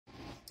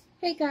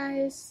Hey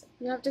guys,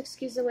 you have to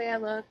excuse the way I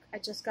look. I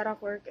just got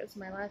off work. It's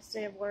my last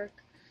day of work.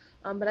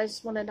 But I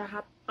just wanted to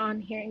hop on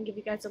here and give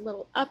you guys a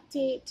little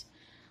update.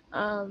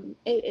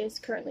 It is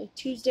currently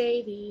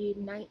Tuesday the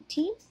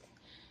 19th,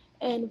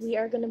 and we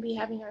are going to be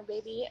having our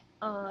baby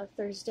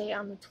Thursday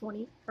on the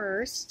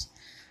 21st.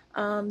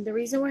 The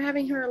reason we're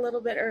having her a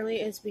little bit early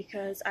is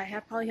because I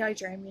have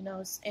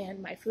polyhydramnios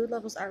and my food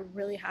levels are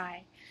really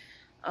high.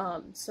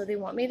 So they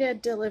want me to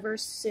deliver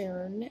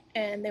soon,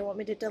 and they want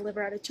me to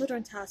deliver at a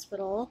children's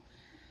hospital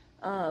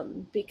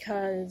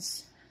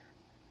because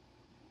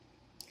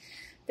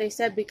they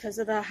said because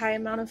of the high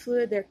amount of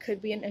fluid, there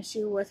could be an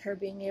issue with her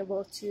being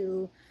able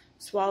to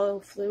swallow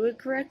fluid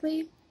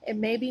correctly. It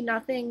may be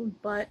nothing,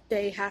 but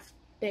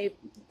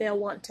they'll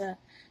want to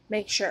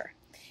make sure,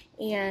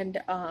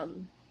 and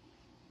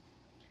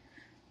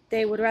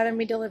they would rather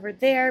me deliver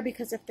there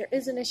because if there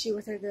is an issue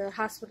with her, the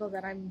hospital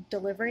that I'm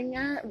delivering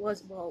at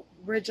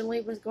originally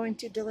was going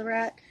to deliver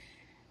at,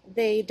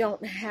 they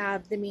don't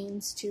have the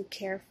means to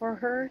care for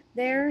her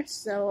there,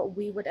 so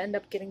we would end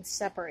up getting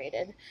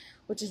separated,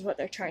 which is what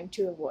they're trying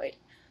to avoid.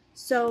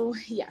 So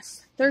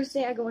yes,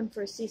 Thursday I go in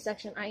for a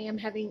C-section. I am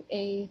having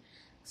a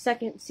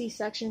second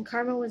C-section.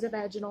 Carmen was a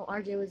vaginal,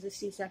 RJ was a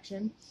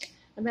C-section.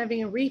 I'm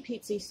having a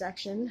repeat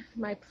C-section.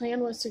 My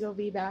plan was to go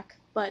VBAC,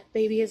 but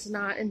baby is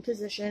not in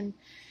position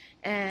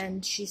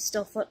and she's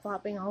still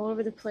flip-flopping all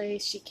over the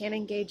place. She can't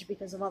engage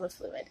because of all the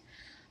fluid.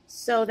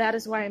 So that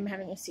is why I'm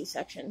having a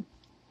C-section.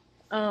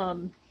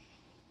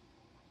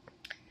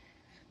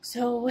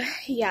 So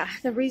yeah,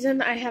 the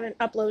reason I haven't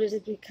uploaded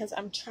is because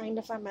I'm trying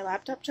to find my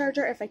laptop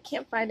charger. If I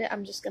can't find it,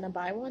 I'm just going to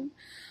buy one.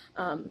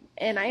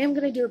 And I am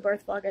going to do a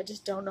birth vlog. I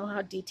just don't know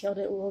how detailed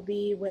it will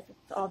be with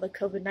all the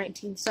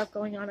COVID-19 stuff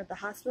going on at the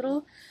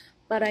hospital.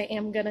 But I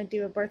am going to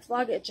do a birth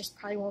vlog. It just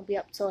probably won't be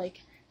up till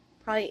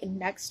probably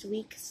next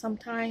week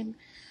sometime.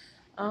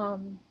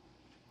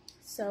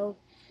 So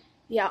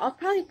yeah, I'll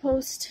probably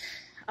post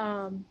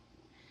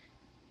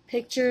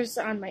pictures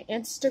on my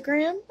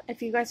Instagram.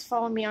 If you guys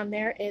follow me on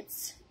there,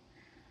 it's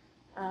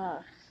you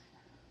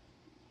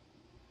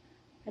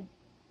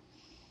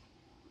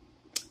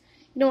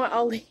know what,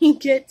 I'll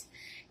link it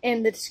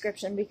in the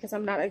description because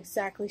I'm not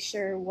exactly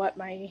sure what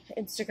my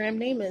Instagram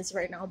name is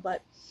right now,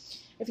 but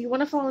if you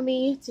want to follow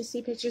me to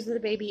see pictures of the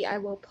baby, I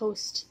will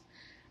post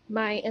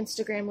my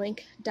Instagram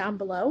link down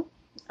below.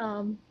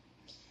 And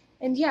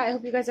yeah, I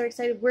hope you guys are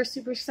excited. We're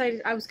super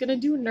excited. I was going to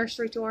do a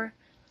nursery tour.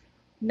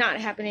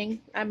 Not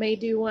happening. I may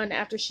do one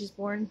after she's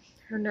born,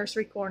 her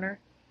nursery corner.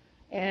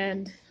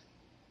 And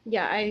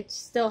yeah, I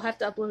still have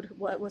to upload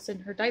what was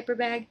in her diaper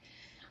bag.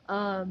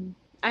 I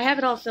have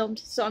it all filmed,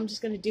 so I'm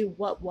just going to do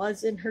what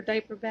was in her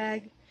diaper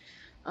bag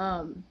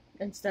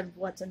instead of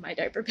what's in my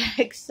diaper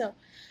bag. So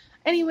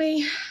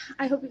anyway,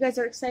 I hope you guys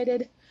are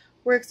excited.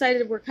 We're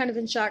excited. We're kind of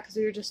in shock because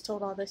we were just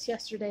told all this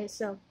yesterday.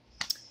 So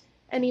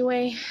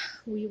anyway,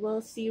 we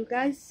will see you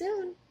guys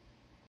soon.